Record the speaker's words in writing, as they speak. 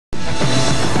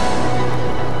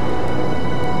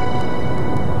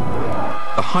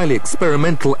highly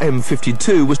experimental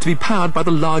M52 was to be powered by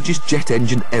the largest jet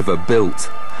engine ever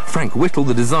built. Frank Whittle,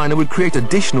 the designer, would create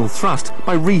additional thrust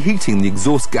by reheating the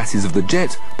exhaust gases of the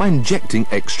jet by injecting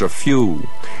extra fuel.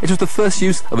 It was the first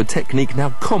use of a technique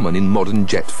now common in modern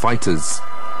jet fighters.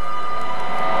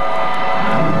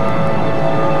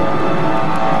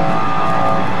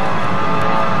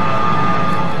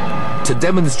 To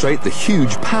demonstrate the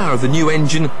huge power of the new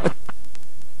engine,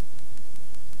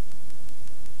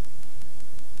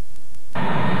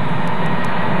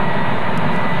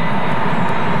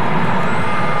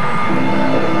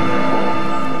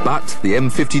 but the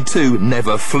M52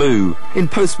 never flew. In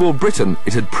post-war Britain,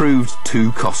 it had proved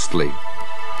too costly.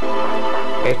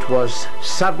 It was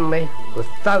suddenly,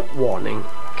 without warning,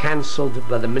 cancelled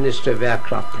by the Ministry of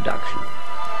Aircraft Production.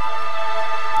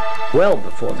 Well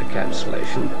before the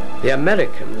cancellation, the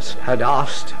Americans had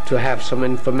asked to have some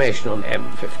information on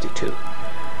M52.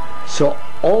 So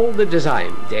all the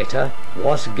design data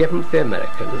was given to the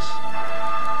Americans.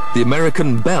 The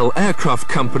American Bell Aircraft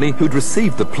Company, who'd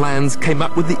received the plans, came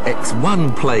up with the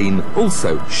X-1 plane,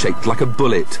 also shaped like a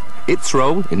bullet. Its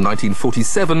role, in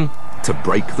 1947, to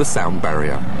break the sound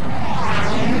barrier.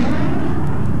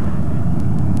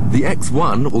 The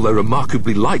X-1, although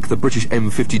remarkably like the British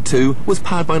M52, was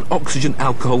powered by an oxygen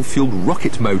alcohol-fueled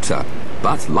rocket motor.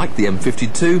 But, like the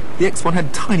M52, the X-1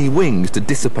 had tiny wings to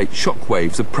dissipate shock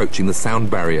waves approaching the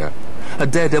sound barrier. A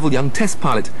daredevil young test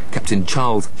pilot, Captain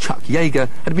Charles Chuck Yeager,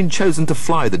 had been chosen to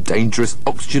fly the dangerous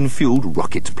oxygen-fueled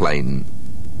rocket plane.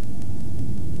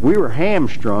 We were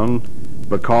hamstrung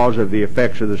because of the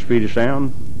effects of the speed of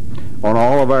sound on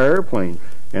all of our airplanes.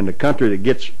 And the country that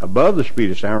gets above the speed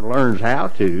of sound learns how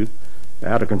to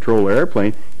control the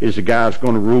airplane is the guy that's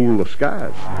going to rule the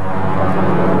skies.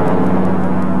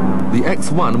 The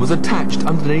X-1 was attached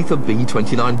underneath a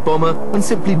B-29 bomber and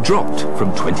simply dropped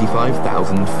from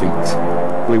 25,000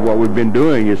 feet. What we've been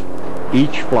doing is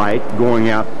each flight going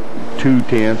out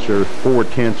 0.2 or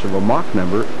 0.4 of a Mach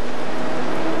number,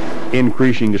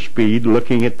 increasing the speed,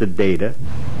 looking at the data.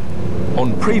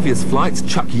 On previous flights,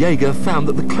 Chuck Yeager found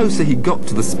that the closer he got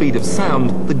to the speed of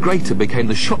sound, the greater became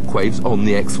the shock waves on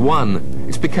the X-1.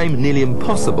 It became nearly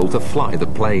impossible to fly the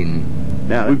plane.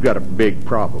 Now we've got a big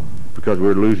problem because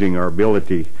we're losing our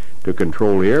ability to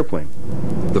control the airplane.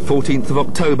 The 14th of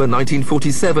October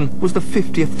 1947 was the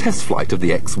 50th test flight of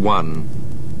the X-1.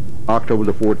 October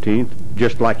the 14th,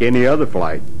 just like any other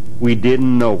flight, we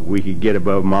didn't know we could get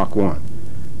above Mach 1.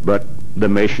 But the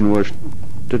mission was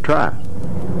to try.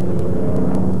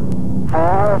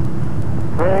 4,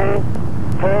 3,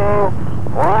 2,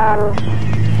 1.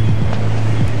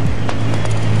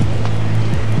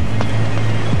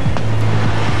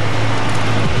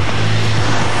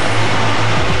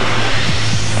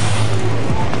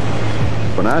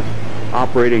 When I was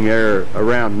operating there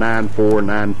around 9.4,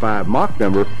 9.5 Mach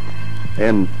number,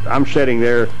 and I'm sitting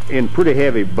there in pretty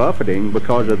heavy buffeting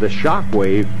because of the shock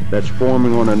wave that's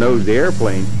forming on the nose of the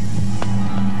airplane.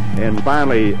 And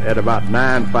finally, at about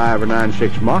 9.5 or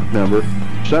 9.6 Mach number,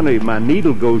 suddenly my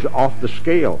needle goes off the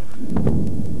scale.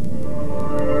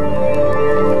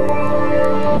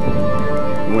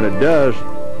 When it does,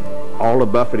 all the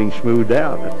buffeting smoothed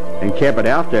out and kept it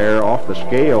out there off the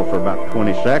scale for about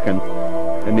 20 seconds,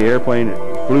 and the airplane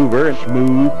flew very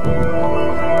smooth.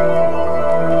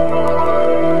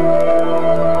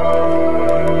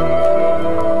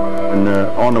 And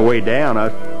on the way down, I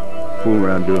fool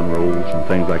around doing rolls and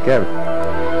things like that.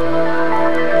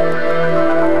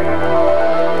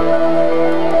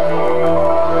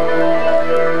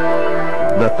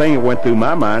 The thing that went through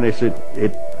my mind is that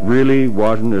it really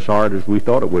wasn't as hard as we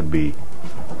thought it would be.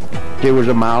 It was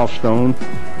a milestone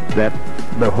that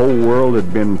the whole world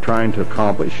had been trying to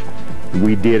accomplish.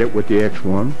 We did it with the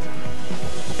X-1.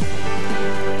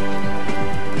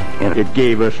 And it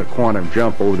gave us a quantum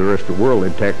jump over the rest of the world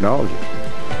in technology.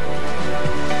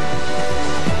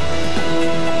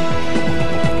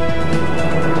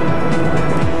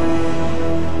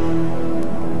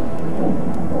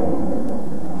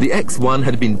 The X-1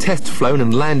 had been test flown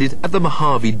and landed at the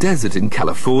Mojave Desert in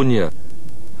California.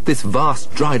 This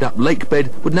vast dried-up lake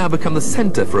bed would now become the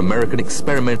center for American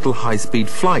experimental high-speed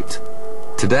flight.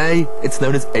 Today, it's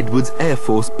known as Edwards Air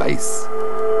Force Base.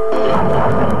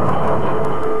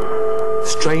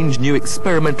 Strange new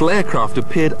experimental aircraft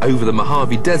appeared over the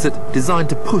Mojave Desert, designed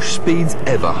to push speeds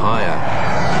ever higher.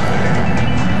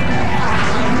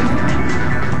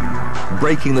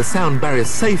 Breaking the sound barrier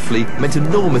safely meant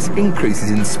enormous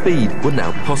increases in speed were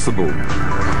now possible.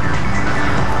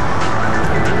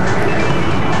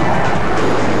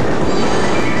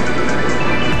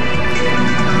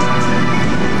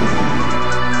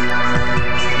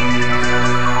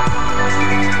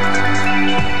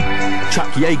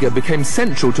 Yeager became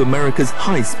central to America's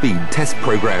high-speed test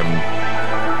program.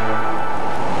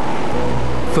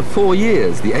 For 4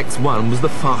 years, the X-1 was the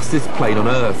fastest plane on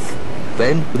Earth.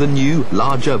 Then, with a new,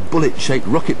 larger, bullet-shaped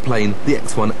rocket plane, the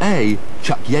X-1A,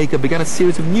 Chuck Yeager began a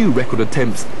series of new record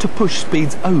attempts to push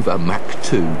speeds over Mach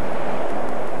 2.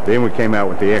 Then we came out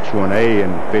with the X-1A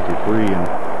in '53 and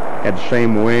had the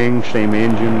same wing, same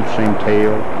engine, same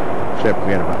tail, except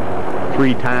we had about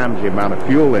 3 times the amount of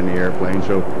fuel in the airplane,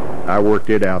 so I worked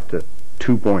it out to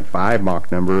 2.5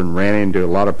 Mach number and ran into a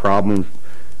lot of problems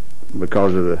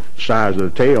because of the size of the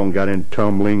tail and got into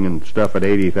tumbling and stuff at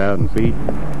 80,000 feet.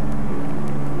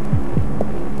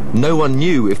 No one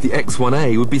knew if the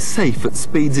X-1A would be safe at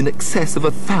speeds in excess of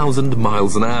 1,000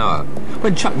 miles an hour.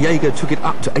 When Chuck Yeager took it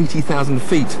up to 80,000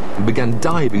 feet and began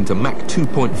diving to Mach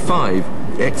 2.5,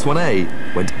 the X-1A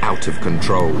went out of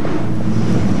control.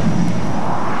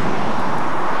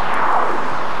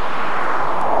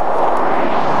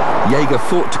 Yeager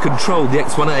fought to control the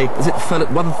X-1A as it fell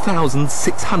at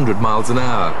 1,600 miles an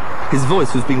hour. His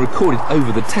voice was being recorded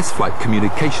over the test flight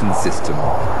communications system.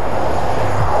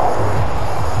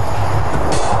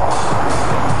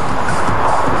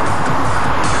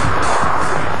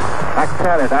 I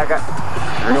cut it. I got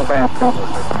real bad trouble.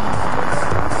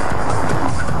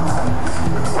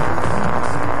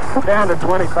 Down to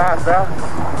 25,000.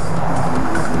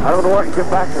 I don't know what to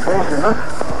get back to base or not.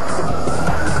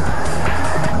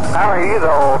 How are you,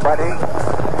 though, old buddy?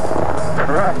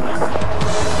 Right.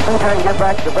 I think I can get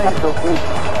back to base, okay?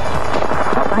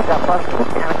 I think I busted the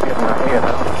gasket in my head.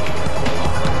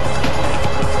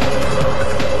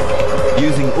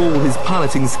 Using all his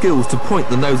piloting skills to point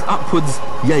the nose upwards,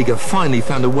 Yeager finally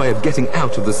found a way of getting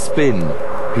out of the spin.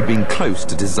 He'd been close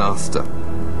to disaster.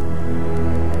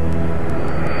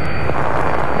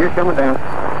 You're coming down.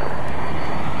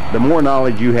 The more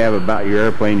knowledge you have about your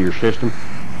airplane, your system,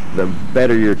 the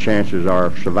better your chances are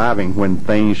of surviving when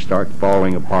things start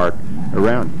falling apart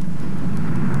around you.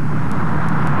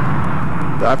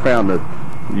 I found that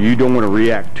you don't want to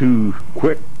react too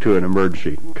quick to an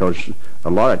emergency because a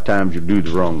lot of times you do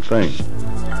the wrong thing.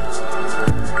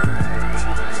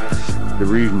 The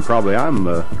reason probably I'm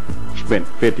spent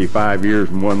 55 years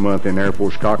and 1 month in Air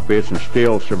Force cockpits and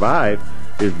still survive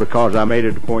is because I made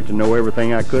it a point to know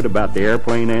everything I could about the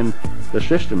airplane and the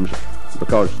systems,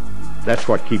 because that's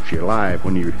what keeps you alive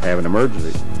when you have an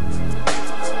emergency.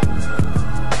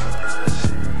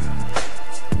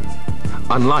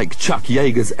 Unlike Chuck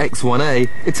Yeager's X-1A,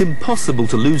 it's impossible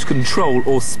to lose control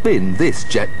or spin this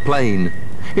jet plane.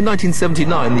 In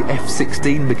 1979, the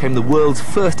F-16 became the world's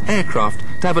first aircraft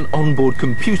to have an onboard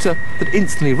computer that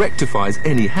instantly rectifies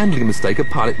any handling mistake a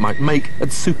pilot might make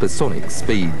at supersonic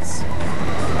speeds.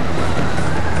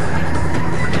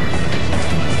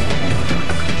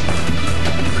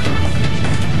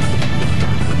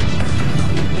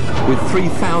 With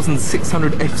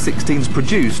 3,600 F-16s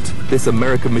produced, this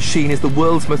American machine is the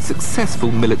world's most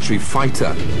successful military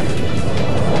fighter.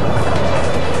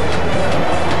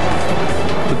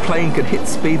 The plane can hit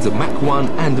speeds of Mach 1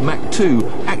 and Mach 2,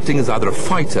 acting as either a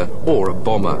fighter or a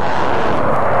bomber.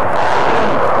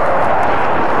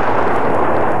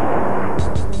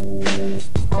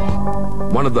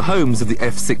 One of the homes of the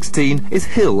F-16 is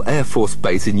Hill Air Force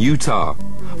Base in Utah.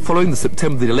 Following the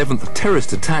September the 11th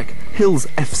terrorist attack, Hill's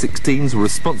F-16s were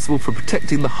responsible for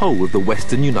protecting the whole of the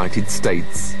western United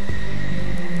States.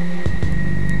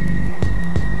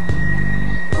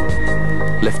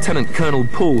 Lieutenant Colonel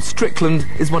Paul Strickland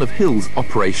is one of Hill's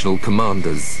operational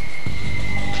commanders.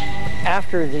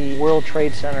 After the World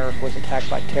Trade Center was attacked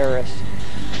by terrorists,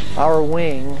 our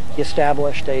wing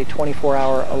established a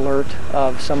 24-hour alert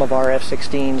of some of our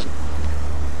F-16s.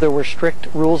 There were strict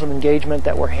rules of engagement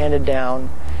that were handed down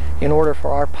in order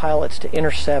for our pilots to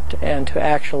intercept and to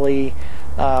actually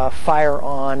fire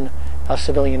on a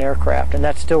civilian aircraft, and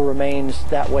that still remains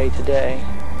that way today.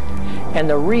 And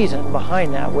the reason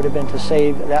behind that would have been to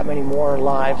save that many more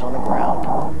lives on the ground.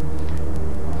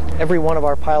 Every one of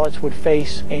our pilots would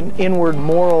face an inward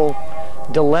moral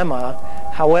dilemma.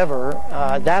 However,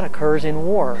 that occurs in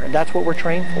war, and that's what we're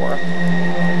trained for.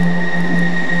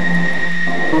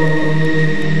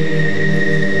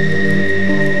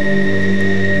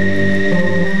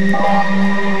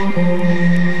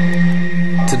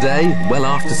 Today, well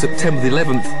after September the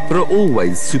 11th, there are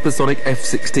always supersonic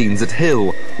F-16s at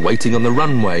Hill, waiting on the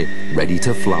runway, ready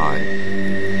to fly.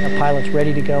 Our pilot's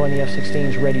ready to go and the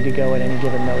F-16's ready to go at any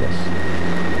given notice.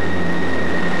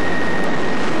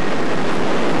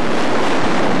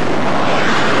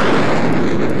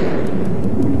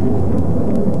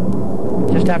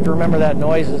 Just have to remember that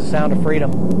noise is the sound of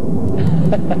freedom.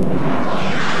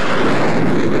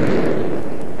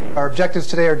 Our objectives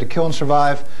today are to kill and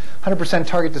survive, 100%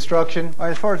 target destruction.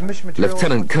 As far as mission materials...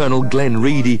 Lieutenant Colonel Glenn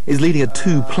Reedy is leading a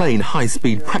two-plane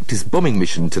high-speed practice bombing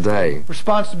mission today.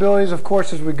 Responsibilities, of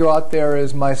course, as we go out there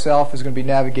is myself is going to be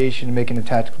navigation and making the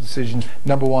tactical decisions.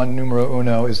 Number one, numero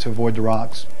uno, is to avoid the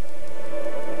rocks.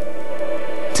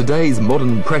 Today's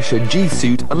modern pressure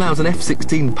G-suit allows an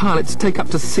F-16 pilot to take up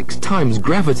to 6 times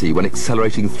gravity when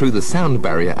accelerating through the sound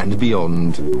barrier and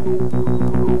beyond.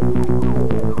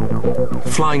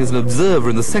 Flying as an observer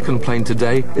in the second plane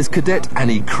today is Cadet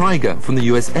Annie Krieger from the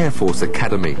US Air Force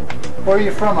Academy. Where are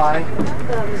you from, Annie?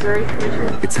 Missouri.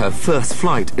 It's her first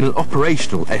flight in an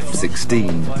operational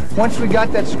F-16. Once we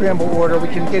got that scramble order, we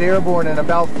can get airborne in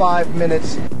about 5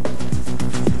 minutes.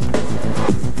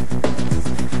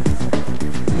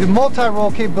 The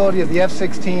multi-role capability of the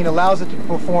F-16 allows it to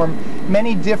perform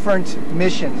many different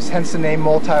missions, hence the name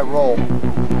multi-role.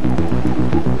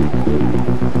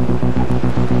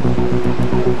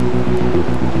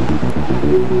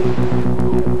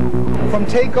 From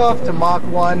takeoff to Mach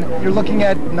 1, you're looking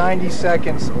at 90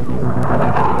 seconds.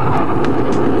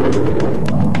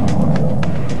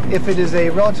 If it is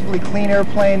a relatively clean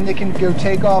airplane, it can go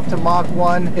takeoff to Mach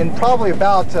 1 in probably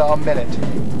about a minute.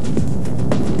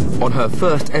 On her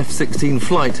first F-16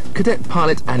 flight, cadet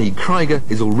pilot Annie Krieger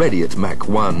is already at Mach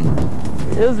 1.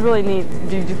 It was really neat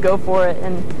to just go for it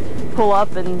and pull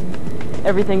up, and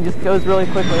everything just goes really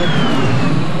quickly.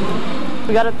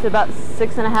 We got up to about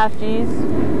 6.5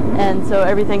 Gs, and so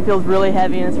everything feels really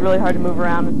heavy and it's really hard to move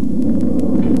around.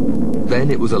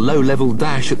 Then it was a low-level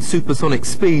dash at supersonic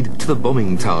speed to the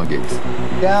bombing target.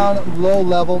 Down low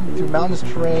level through mountainous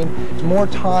terrain, more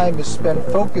time is spent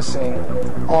focusing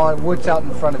on what's out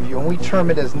in front of you, and we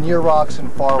term it as near rocks and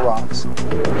far rocks.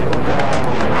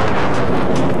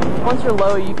 Once you're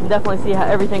low, you can definitely see how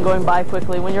everything going by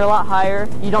quickly. When you're a lot higher,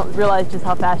 you don't realize just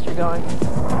how fast you're going.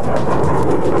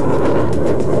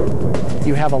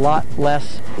 You have a lot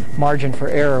less margin for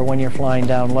error when you're flying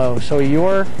down low, so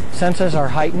your senses are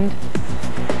heightened.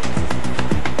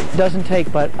 It doesn't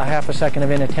take but a half a second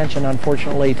of inattention,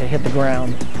 unfortunately, to hit the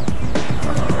ground.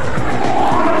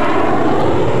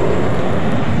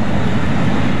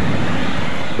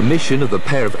 The mission of the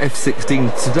pair of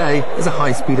F-16s today is a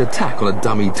high-speed attack on a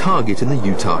dummy target in the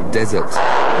Utah desert.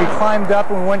 We climbed up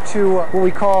and went to what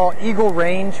we call Eagle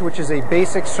Range, which is a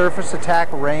basic surface attack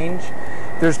range.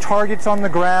 There's targets on the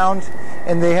ground,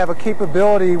 and they have a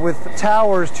capability with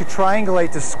towers to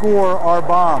triangulate to score our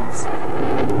bombs.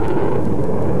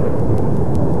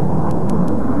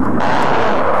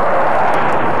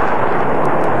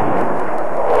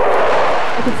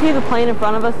 I could see the plane in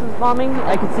front of us was bombing.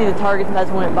 I could see the targets as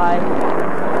it went by. And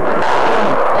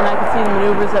I could see the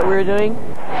maneuvers that we were doing.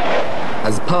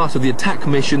 As part of the attack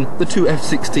mission, the two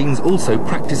F-16s also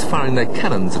practice firing their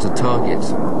cannons at a target.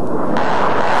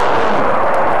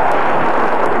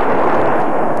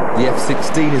 The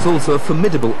F-16 is also a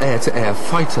formidable air-to-air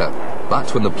fighter,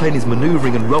 but when the plane is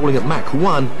maneuvering and rolling at Mach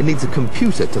 1, it needs a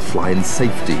computer to fly in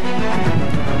safety.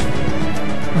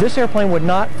 This airplane would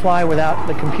not fly without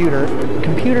the computer.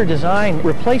 Computer design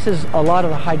replaces a lot of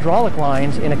the hydraulic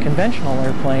lines in a conventional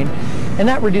airplane, and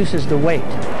that reduces the weight.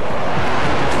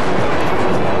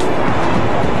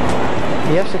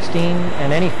 The F-16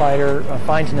 and any fighter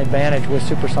finds an advantage with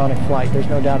supersonic flight. There's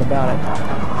no doubt about it.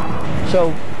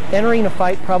 So entering a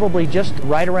fight probably just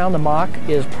right around the Mach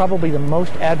is probably the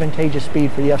most advantageous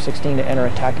speed for the F-16 to enter a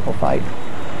tactical fight.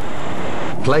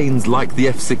 Planes like the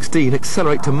F-16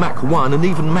 accelerate to Mach 1 and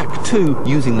even Mach 2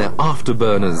 using their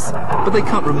afterburners. But they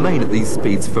can't remain at these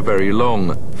speeds for very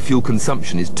long. Fuel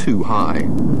consumption is too high.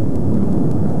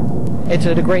 It's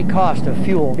at a great cost of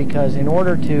fuel because in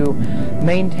order to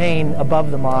maintain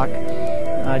above the Mach,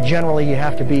 generally you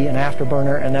have to be an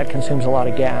afterburner, and that consumes a lot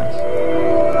of gas.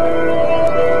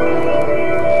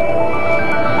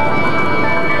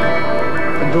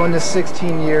 Been doing this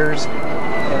 16 years.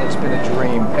 And it's been a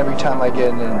dream. Every time I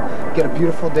get in and get a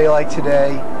beautiful day like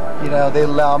today, you know, they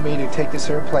allow me to take this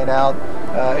airplane out.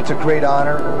 It's a great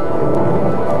honor.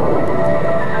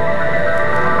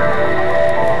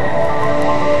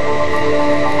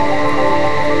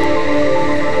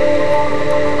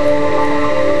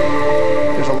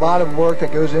 There's a lot of work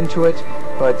that goes into it,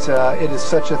 but it is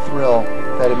such a thrill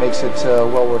that it makes it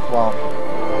well worthwhile.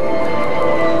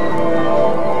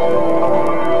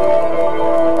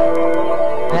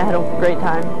 I had a great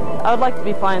time. I would like to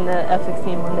be flying the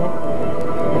F-16 one day.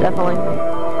 Definitely.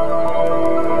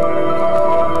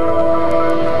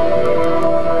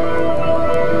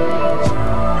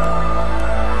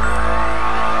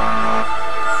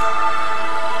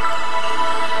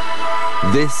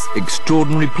 This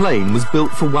extraordinary plane was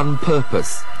built for one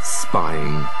purpose: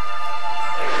 spying.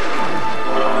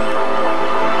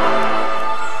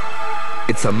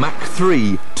 It's a Mach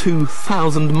 3,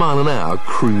 2,000-mile-an-hour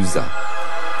cruiser.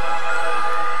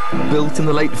 Built in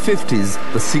the late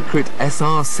 50s, the secret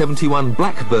SR-71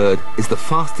 Blackbird is the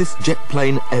fastest jet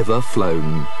plane ever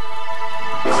flown.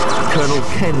 Colonel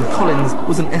Ken Collins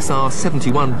was an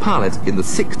SR-71 pilot in the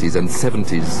 60s and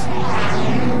 70s.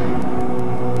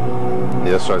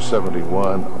 The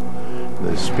SR-71,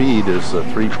 the speed is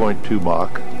 3.2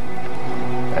 Mach,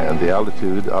 and the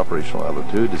altitude, operational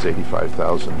altitude, is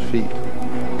 85,000 feet.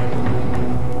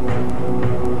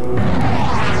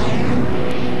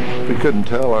 We couldn't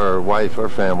tell our wife or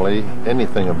family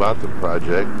anything about the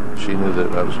project. She knew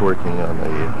that I was working on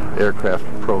an aircraft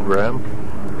program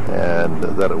and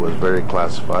that it was very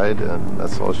classified, and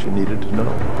that's all she needed to know.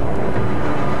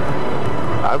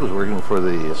 I was working for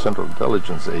the Central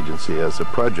Intelligence Agency as a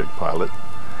project pilot,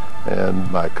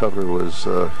 and my cover was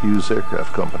Hughes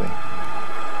Aircraft Company.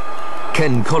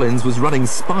 Ken Collins was running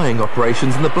spying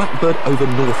operations in the Blackbird over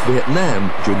North Vietnam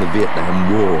during the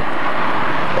Vietnam War.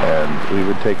 And we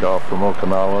would take off from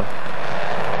Okinawa,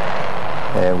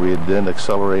 and we'd then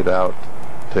accelerate out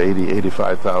to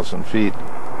 85,000 feet,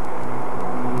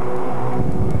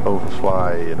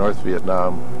 overfly North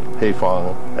Vietnam,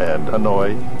 Haiphong, and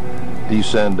Hanoi,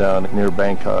 descend down near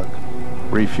Bangkok,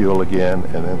 refuel again,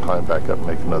 and then climb back up and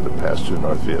make another pass through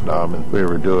North Vietnam. And we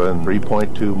were doing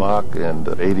 3.2 Mach and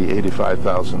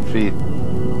 85,000 feet.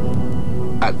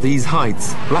 At these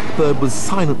heights, Blackbird was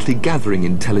silently gathering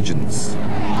intelligence.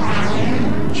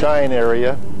 Chine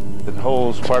area that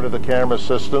holds part of the camera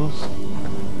systems,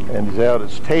 and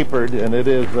it's tapered, and it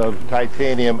is of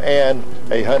titanium and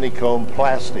a honeycomb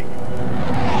plastic.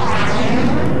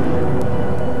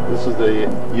 This is the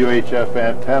UHF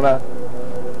antenna.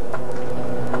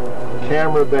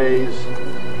 Camera bays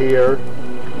here.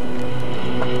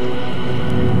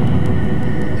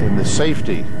 In the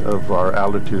safety of our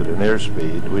altitude and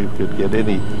airspeed, we could get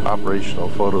any operational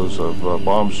photos of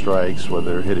bomb strikes,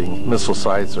 whether hitting missile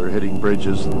sites or hitting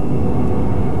bridges.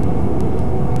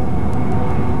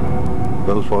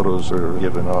 Those photos are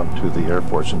given on to the Air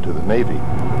Force and to the Navy.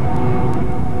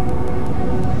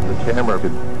 The camera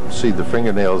could see the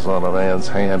fingernails on a man's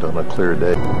hand on a clear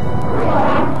day.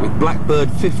 With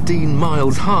Blackbird 15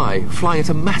 miles high, flying at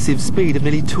a massive speed of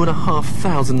nearly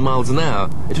 2,500 miles an hour,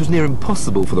 it was near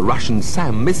impossible for the Russian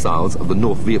SAM missiles of the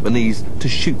North Vietnamese to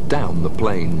shoot down the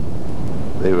plane.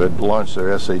 They would launch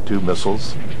their SA-2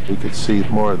 missiles. We could see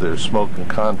more of their smoke and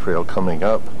contrail coming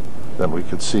up than we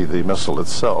could see the missile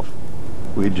itself.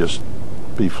 We'd just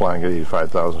be flying at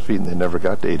 85,000 feet, and they never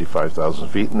got to 85,000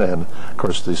 feet. And then, of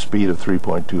course, the speed of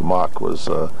 3.2 Mach was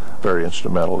very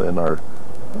instrumental in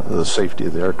the safety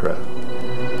of the aircraft.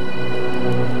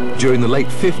 During the late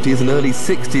 50s and early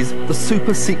 60s, the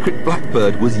super-secret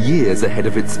Blackbird was years ahead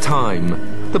of its time.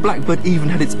 The Blackbird even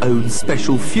had its own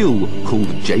special fuel called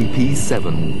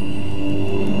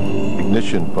JP7.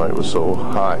 Ignition point was so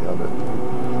high on it.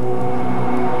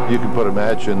 You could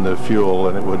imagine the fuel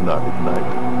and it would not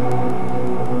ignite.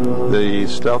 The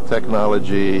stealth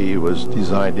technology was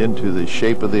designed into the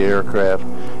shape of the aircraft,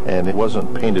 and it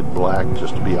wasn't painted black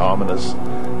just to be ominous.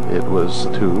 It was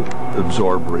to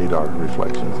absorb radar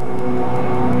reflections.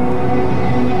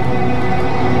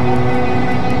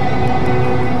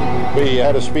 We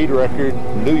had a speed record,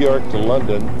 New York to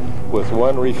London, with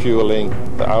one refueling,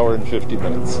 an hour and 50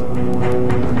 minutes.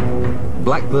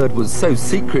 Blackbird was so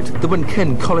secret that when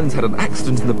Ken Collins had an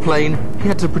accident in the plane, he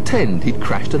had to pretend he'd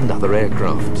crashed another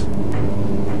aircraft.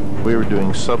 We were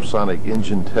doing subsonic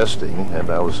engine testing, and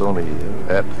I was only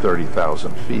at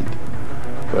 30,000 feet.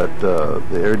 But the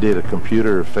air data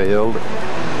computer failed,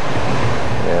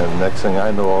 and next thing I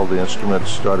know, all the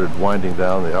instruments started winding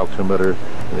down, the altimeter,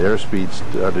 and the airspeed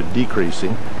started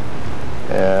decreasing.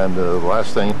 And the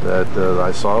last thing that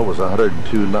I saw was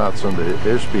 102 knots on the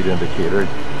airspeed indicator.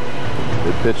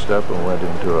 It pitched up and went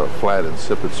into a flat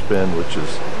insipid spin, which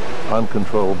is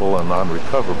uncontrollable and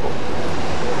non-recoverable.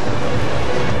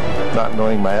 Not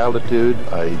knowing my altitude,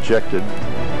 I ejected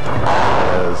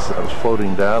as I was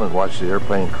floating down and watched the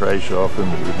airplane crash off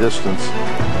into the distance.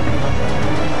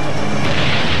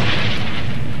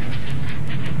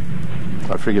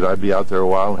 I figured I'd be out there a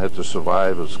while and had to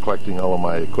survive. I was collecting all of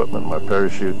my equipment, my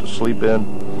parachute to sleep in,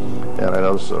 and I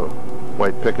noticed a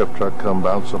white pickup truck come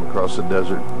bouncing across the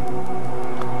desert.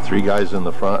 3 guys in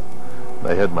the front.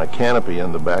 They had my canopy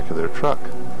in the back of their truck.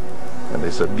 And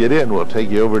they said, "Get in, we'll take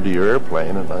you over to your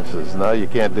airplane." And I said, "No, you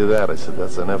can't do that." I said,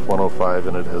 "That's an F-105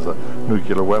 and it has a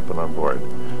nuclear weapon on board."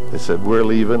 They said, "We're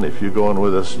leaving. If you're going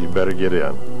with us, you better get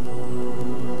in."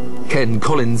 Ken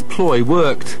Collins' ploy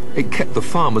worked. It kept the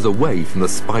farmers away from the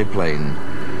spy plane.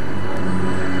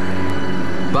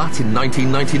 But in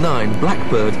 1999,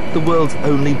 Blackbird, the world's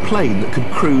only plane that could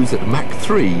cruise at Mach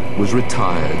 3, was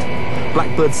retired.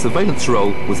 Blackbird's surveillance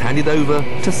role was handed over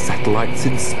to satellites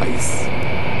in space.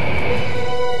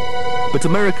 But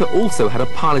America also had a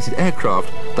piloted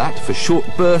aircraft that, for short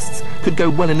bursts, could go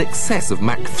well in excess of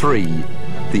Mach 3,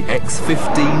 the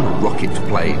X-15 rocket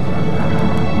plane.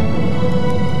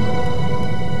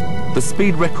 The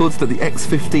speed records that the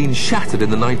X-15 shattered in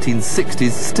the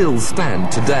 1960s still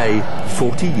stand today,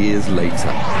 40 years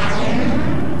later.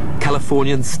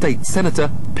 Californian State Senator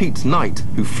Pete Knight,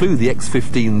 who flew the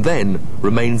X-15 then,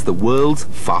 remains the world's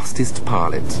fastest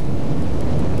pilot.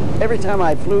 Every time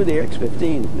I flew the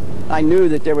X-15, I knew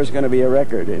that there was going to be a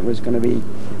record. It was going to be,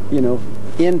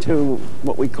 into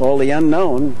what we call the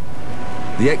unknown.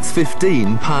 The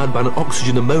X-15, powered by an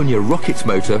oxygen-ammonia rocket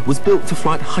motor, was built to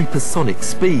fly at hypersonic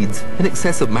speeds in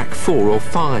excess of Mach 4 or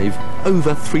 5,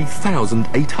 over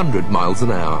 3,800 miles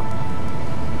an hour.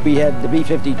 We had the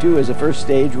B-52 as a first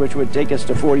stage, which would take us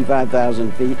to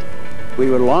 45,000 feet.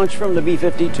 We would launch from the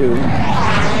B-52,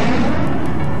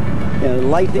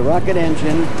 light the rocket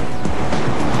engine.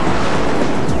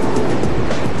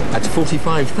 At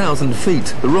 45,000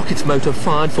 feet, the rocket motor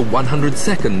fired for 100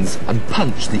 seconds and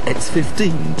punched the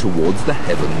X-15 towards the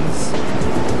heavens.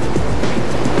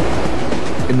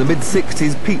 In the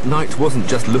mid-60s, Pete Knight wasn't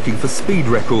just looking for speed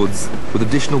records. With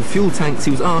additional fuel tanks,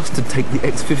 he was asked to take the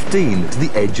X-15 to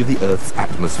the edge of the Earth's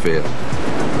atmosphere.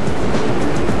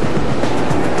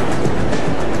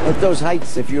 At those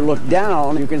heights, if you look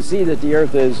down, you can see that the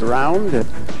Earth is round.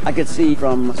 I could see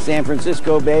from San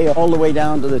Francisco Bay all the way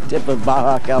down to the tip of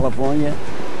Baja, California.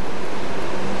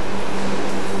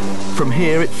 From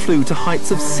here, it flew to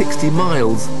heights of 60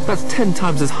 miles. That's 10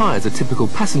 times as high as a typical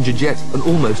passenger jet and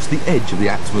almost to the edge of the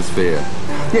atmosphere.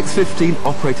 The X-15,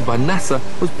 operated by NASA,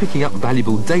 was picking up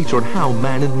valuable data on how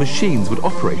man and machines would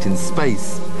operate in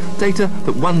space. Data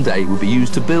that one day would be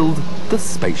used to build the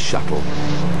space shuttle.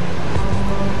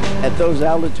 At those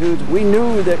altitudes, we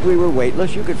knew that we were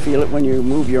weightless. You could feel it when you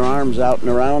move your arms out and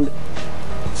around.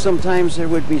 Sometimes there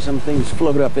would be some things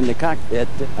float up in the cockpit.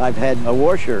 I've had a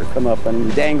washer come up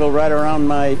and dangle right around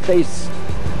my face.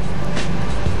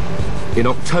 In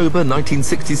October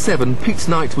 1967, Pete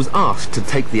Knight was asked to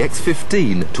take the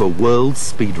X-15 to a world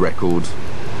speed record.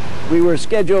 We were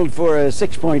scheduled for a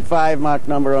 6.5 Mach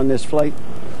number on this flight,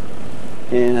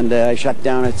 and I shut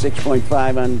down at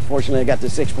 6.5. Unfortunately, I got to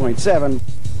 6.7.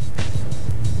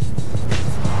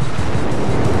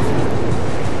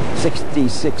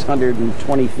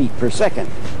 6,620 feet per second.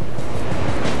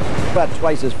 About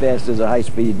twice as fast as a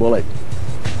high-speed bullet.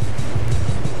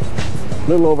 A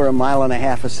little over 1.5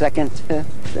 miles a second.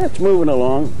 That's moving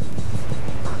along.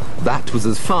 That was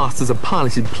as fast as a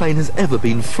piloted plane has ever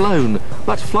been flown.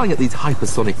 But flying at these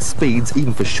hypersonic speeds,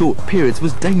 even for short periods,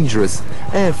 was dangerous.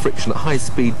 Air friction at high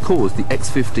speed caused the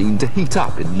X-15 to heat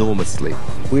up enormously.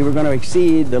 We were going to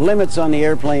exceed the limits on the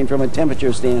airplane from a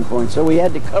temperature standpoint, so we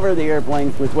had to cover the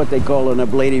airplane with what they call an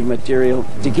ablative material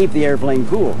to keep the airplane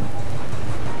cool.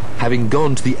 Having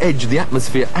gone to the edge of the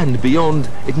atmosphere and beyond,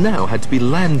 it now had to be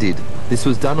landed. This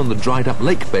was done on the dried-up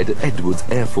lake bed at Edwards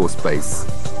Air Force Base.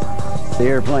 The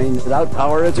airplane without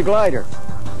power is a glider.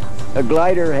 A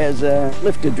glider has a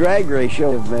lift-to-drag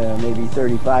ratio of maybe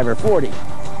 35 or 40.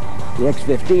 The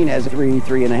X-15 has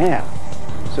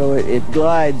 3.5. So it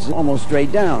glides almost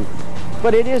straight down.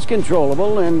 But it is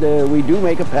controllable, and we do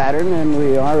make a pattern, and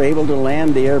we are able to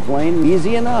land the airplane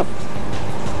easy enough.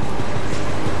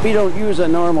 We don't use a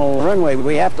normal runway.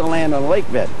 We have to land on a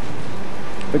lake bed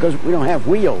because we don't have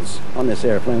wheels on this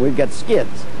airplane. We've got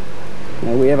skids.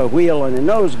 Now, we have a wheel and a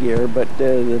nose gear, but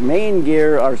the main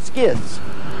gear are skids.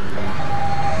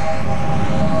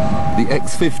 The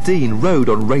X-15 rode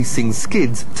on racing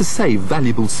skids to save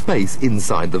valuable space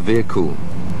inside the vehicle.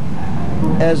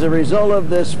 As a result of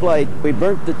this flight, we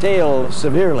burnt the tail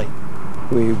severely.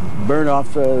 We burned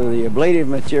off the ablative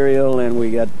material, and we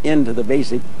got into the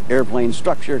basic airplane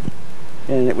structure.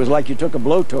 And it was like you took a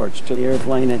blowtorch to the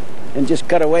airplane and just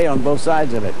cut away on both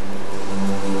sides of it.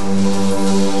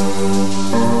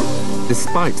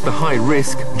 Despite the high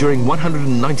risk, during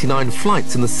 199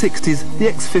 flights in the 60s, the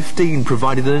X-15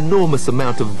 provided an enormous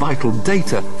amount of vital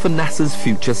data for NASA's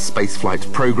future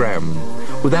spaceflight program.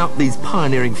 Without these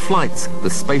pioneering flights, the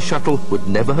space shuttle would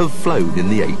never have flown in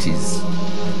the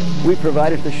 80s. We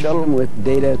provided the shuttle with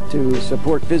data to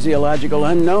support physiological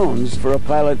unknowns for a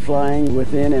pilot flying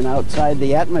within and outside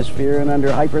the atmosphere and under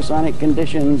hypersonic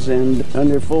conditions and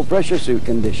under full pressure suit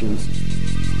conditions.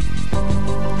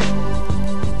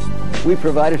 We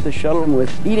provided the shuttle with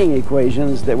heating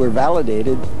equations that were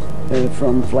validated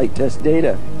from flight test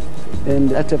data. And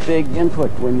that's a big input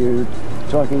when you're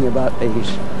talking about a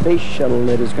space shuttle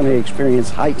that is going to experience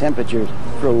high temperatures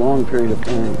for a long period of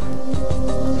time.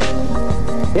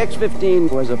 The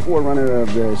X-15 was a forerunner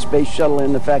of the space shuttle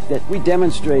in the fact that we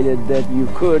demonstrated that you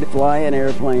could fly an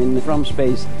airplane from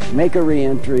space, make a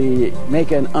re-entry,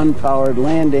 make an unpowered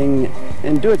landing,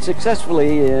 and do it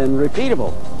successfully and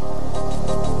repeatable.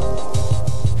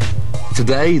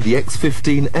 Today, the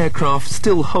X-15 aircraft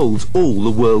still holds all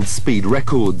the world's speed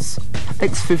records.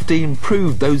 X-15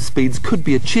 proved those speeds could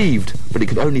be achieved, but it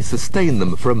could only sustain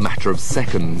them for a matter of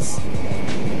seconds.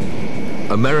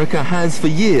 America has for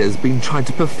years been trying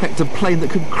to perfect a plane that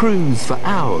could cruise for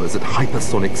hours at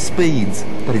hypersonic speeds,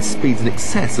 that is, speeds in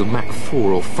excess of Mach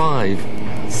 4 or 5.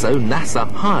 So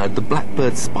NASA hired the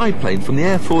Blackbird spy plane from the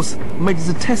Air Force and made it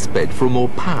a testbed for a more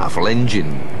powerful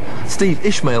engine. Steve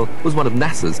Ishmael was one of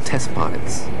NASA's test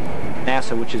pilots.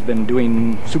 NASA, which has been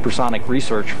doing supersonic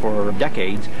research for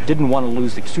decades, didn't want to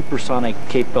lose the supersonic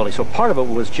capability. So part of it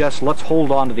was just, let's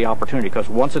hold on to the opportunity, because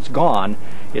once it's gone,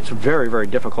 it's very, very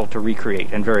difficult to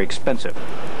recreate and very expensive.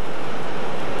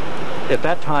 At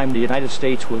that time, the United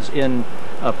States was in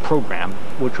a program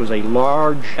which was a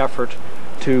large effort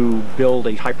to build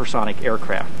a hypersonic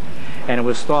aircraft. And it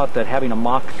was thought that having a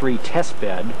Mach 3 test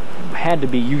bed had to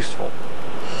be useful.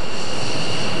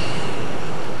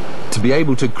 To be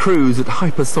able to cruise at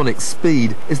hypersonic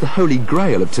speed is the holy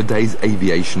grail of today's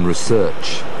aviation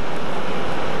research.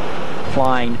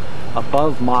 Flying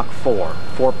above Mach 4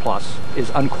 plus,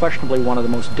 is unquestionably one of the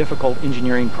most difficult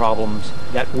engineering problems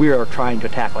that we are trying to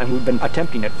tackle, and we've been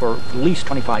attempting it for at least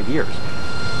 25 years.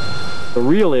 The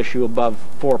real issue above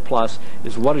 4 plus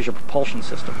is, what is your propulsion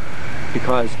system?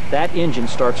 Because that engine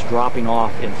starts dropping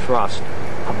off in thrust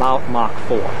about Mach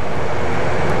 4.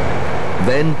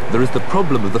 Then there is the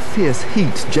problem of the fierce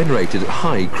heat generated at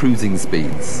high cruising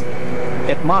speeds.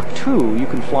 At Mach 2, you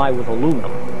can fly with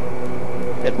aluminum.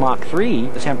 At Mach 3,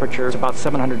 the temperature is about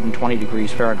 720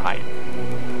 degrees Fahrenheit.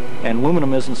 And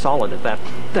aluminum isn't solid at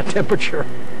that temperature.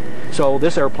 So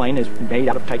this airplane is made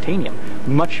out of titanium,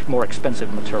 much more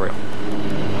expensive material.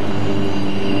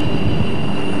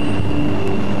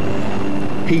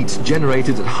 Heat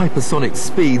generated at hypersonic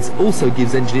speeds also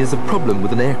gives engineers a problem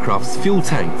with an aircraft's fuel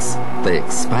tanks. They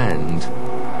expand.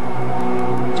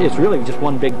 It's really just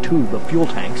one big tube of fuel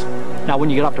tanks. Now when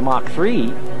you get up to Mach 3,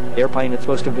 the airplane is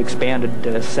supposed to have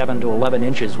expanded 7 to 11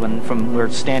 inches from where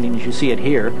it's standing as you see it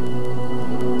here.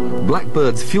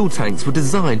 Blackbird's fuel tanks were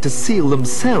designed to seal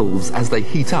themselves as they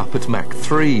heat up at Mach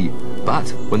 3. But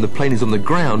when the plane is on the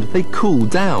ground, they cool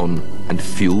down and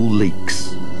fuel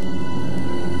leaks.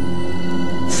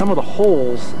 Some of the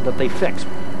holes that they fix,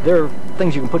 they're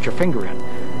things you can put your finger in,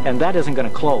 and that isn't going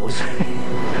to close.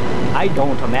 I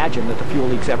don't imagine that the fuel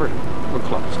leaks ever will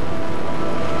close.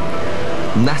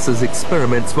 NASA's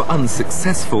experiments were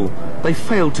unsuccessful. They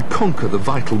failed to conquer the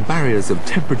vital barriers of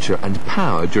temperature and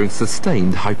power during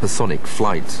sustained hypersonic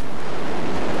flight.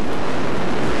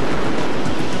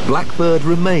 Blackbird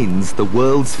remains the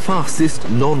world's fastest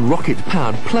non-rocket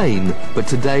powered plane, but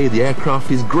today the aircraft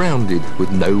is grounded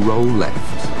with no role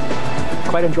left.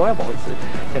 Quite enjoyable,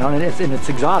 and it's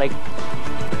exotic.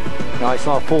 I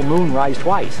saw a full moon rise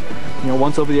twice,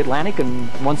 once over the Atlantic and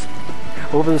once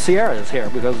over the Sierras here,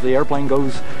 because the airplane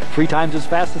goes 3 times as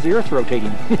fast as the Earth's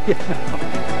rotating.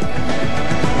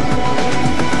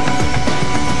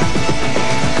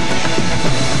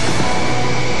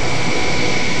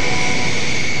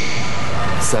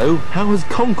 So, how has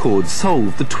Concorde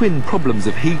solved the twin problems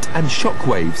of heat and shock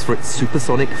waves for its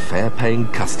supersonic fare-paying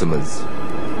customers?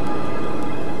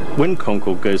 When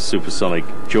Concorde goes supersonic,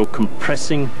 you're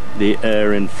compressing the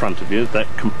air in front of you. That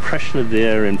compression of the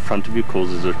air in front of you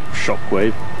causes a shock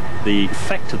wave. The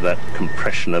effect of that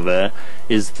compression of air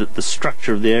is that the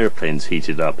structure of the airplane's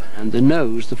heated up. And the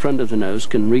nose, the front of the nose,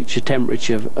 can reach a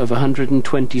temperature of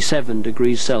 127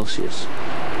 degrees Celsius.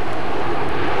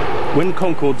 When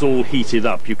Concorde's all heated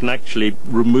up, you can actually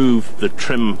remove the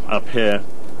trim up here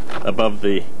above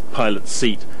the pilot's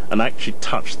seat and actually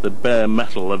touch the bare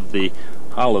metal of the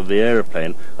hull of the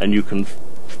airplane, and you can,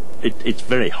 it's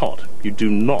very hot. You do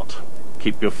not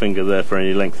keep your finger there for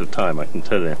any length of time, I can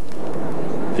tell you.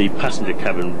 The passenger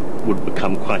cabin would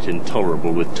become quite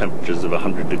intolerable with temperatures of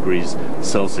 100 degrees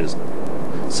Celsius.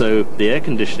 So the air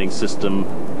conditioning system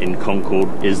in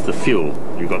Concorde is the fuel.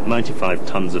 You've got 95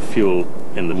 tons of fuel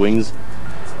in the wings.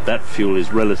 That fuel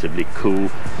is relatively cool.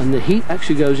 And the heat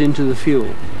actually goes into the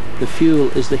fuel. The fuel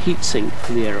is the heat sink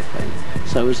for the aeroplane.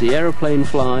 So as the aeroplane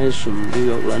flies from New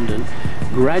York, London,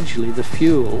 gradually the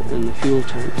fuel in the fuel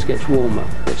tanks gets warmer,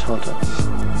 gets hotter.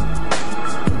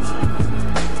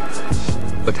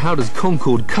 But how does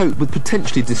Concorde cope with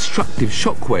potentially destructive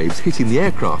shock waves hitting the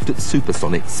aircraft at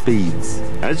supersonic speeds?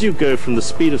 As you go from the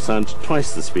speed of sound to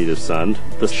twice the speed of sound,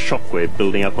 the shock wave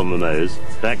building up on the nose,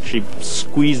 it actually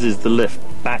squeezes the lift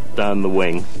back down the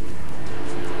wing.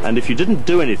 And if you didn't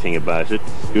do anything about it,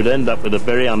 you'd end up with a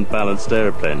very unbalanced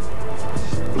aeroplane.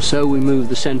 So we move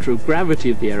the centre of gravity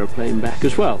of the aeroplane back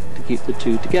as well to keep the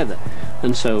two together.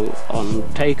 And so on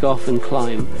takeoff and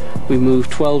climb, we move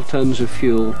 12 tons of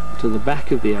fuel to the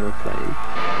back of the aeroplane.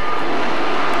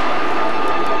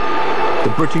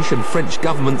 The British and French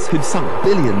governments who'd sunk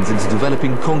billions into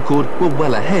developing Concorde were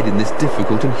well ahead in this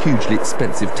difficult and hugely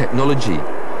expensive technology.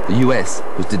 The US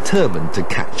was determined to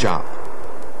catch up.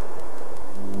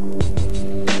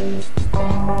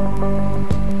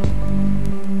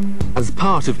 As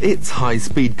part of its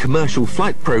high-speed commercial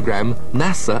flight program,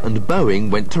 NASA and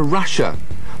Boeing went to Russia.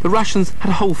 The Russians had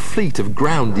a whole fleet of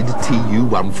grounded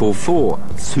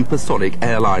Tu-144 supersonic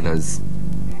airliners.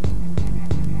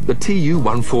 The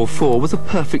Tu-144 was a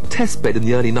perfect testbed in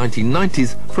the early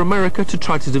 1990s for America to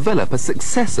try to develop a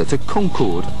successor to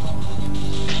Concorde.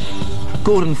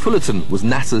 Gordon Fullerton was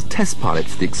NASA's test pilot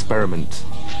for the experiment.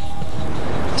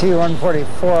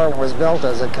 Tu-144 was built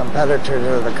as a competitor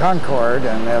to the Concorde,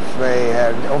 and if they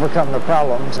had overcome the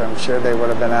problems, I'm sure they would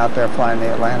have been out there flying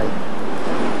the Atlantic.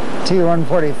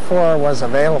 Tu-144 was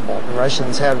available. The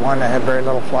Russians had one that had very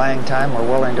little flying time. We're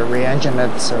willing to re-engine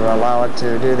it to allow it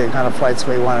to do the kind of flights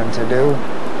we wanted to do.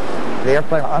 The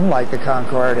airplane, unlike the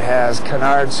Concorde, has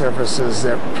canard surfaces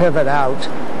that pivot out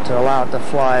to allow it to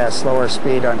fly a slower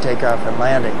speed on takeoff and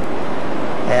landing.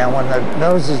 And when the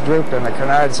nose is drooped and the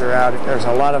canards are out, there's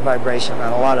a lot of vibration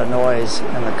and a lot of noise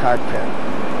in the cockpit.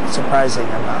 Surprising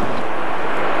amount.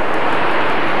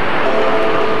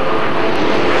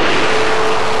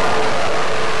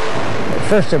 The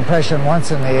first impression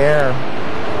once in the air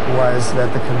was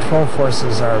that the control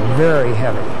forces are very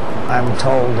heavy. I'm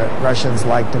told that Russians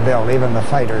like to build, even the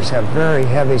fighters have very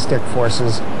heavy stick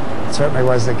forces. It certainly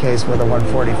was the case with the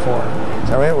 144.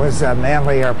 So it was a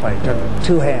manly airplane. It took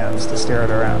two hands to steer it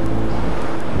around.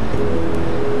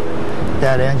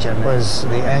 That engine was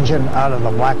the engine out of the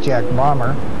Blackjack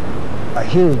bomber, a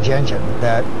huge engine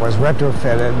that was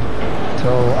retrofitted to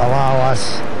allow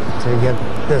us to get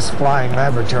this flying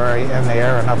laboratory in the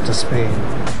air and up to speed.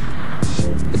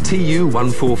 The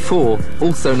Tu-144,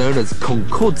 also known as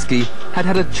Concordski, had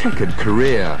had a checkered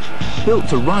career. Built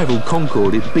to rival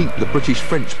Concorde, it beat the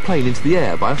British-French plane into the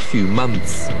air by a few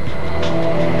months.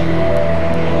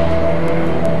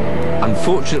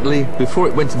 Unfortunately, before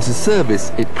it went into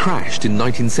service, it crashed in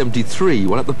 1973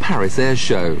 while at the Paris Air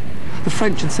Show. The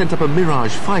French had sent up a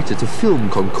Mirage fighter to film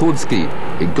Concordski.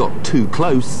 It got too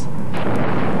close.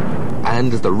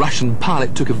 And as the Russian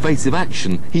pilot took evasive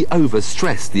action, he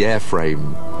overstressed the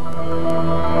airframe.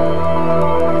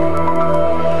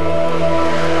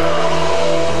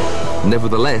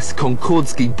 Nevertheless,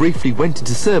 Concordski briefly went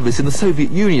into service in the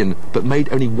Soviet Union, but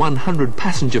made only 100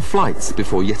 passenger flights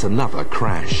before yet another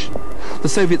crash. The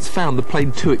Soviets found the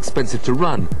plane too expensive to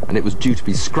run, and it was due to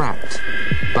be scrapped.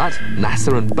 But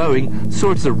NASA and Boeing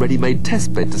saw it as a ready-made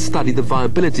testbed to study the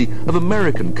viability of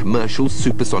American commercial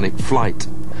supersonic flight.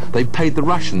 They paid the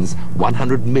Russians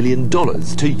 $100 million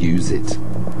to use it.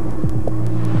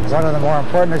 One of the more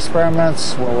important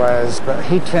experiments was the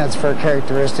heat transfer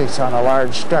characteristics on a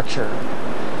large structure.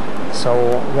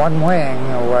 So one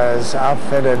wing was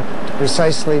outfitted to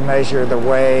precisely measure the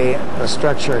way the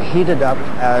structure heated up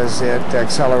as it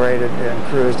accelerated and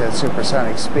cruised at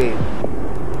supersonic speed.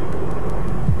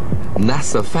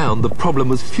 NASA found the problem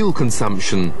was fuel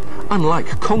consumption.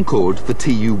 Unlike Concorde, the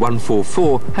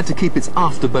Tu-144 had to keep its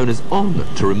afterburners on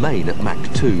to remain at Mach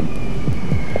 2.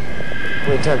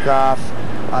 We took off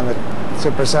on the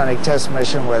supersonic test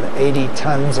mission with 80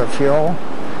 tons of fuel.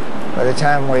 By the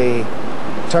time we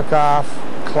took off,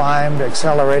 climbed,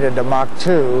 accelerated to Mach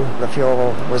 2, the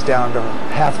fuel was down to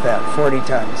half that, 40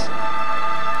 tons.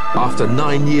 After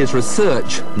 9 years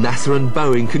research, NASA and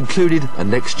Boeing concluded a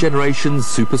next-generation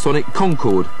supersonic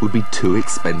Concorde would be too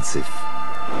expensive.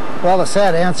 Well, the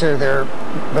sad answer, there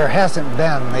hasn't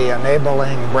been the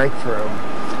enabling breakthrough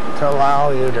to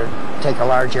allow you to take a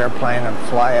large airplane and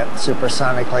fly it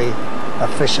supersonically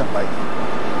efficiently.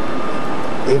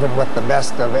 Even with the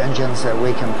best of engines that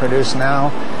we can produce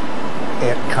now,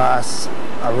 it costs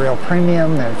a real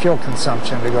premium in fuel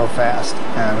consumption to go fast.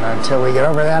 And until we get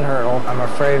over that hurdle, I'm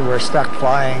afraid we're stuck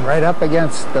flying right up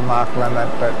against the Mach limit,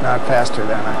 but not faster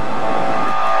than it.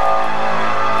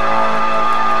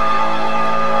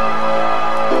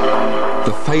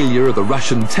 The failure of the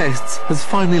Russian tests has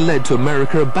finally led to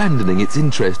America abandoning its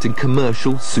interest in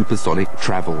commercial supersonic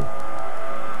travel.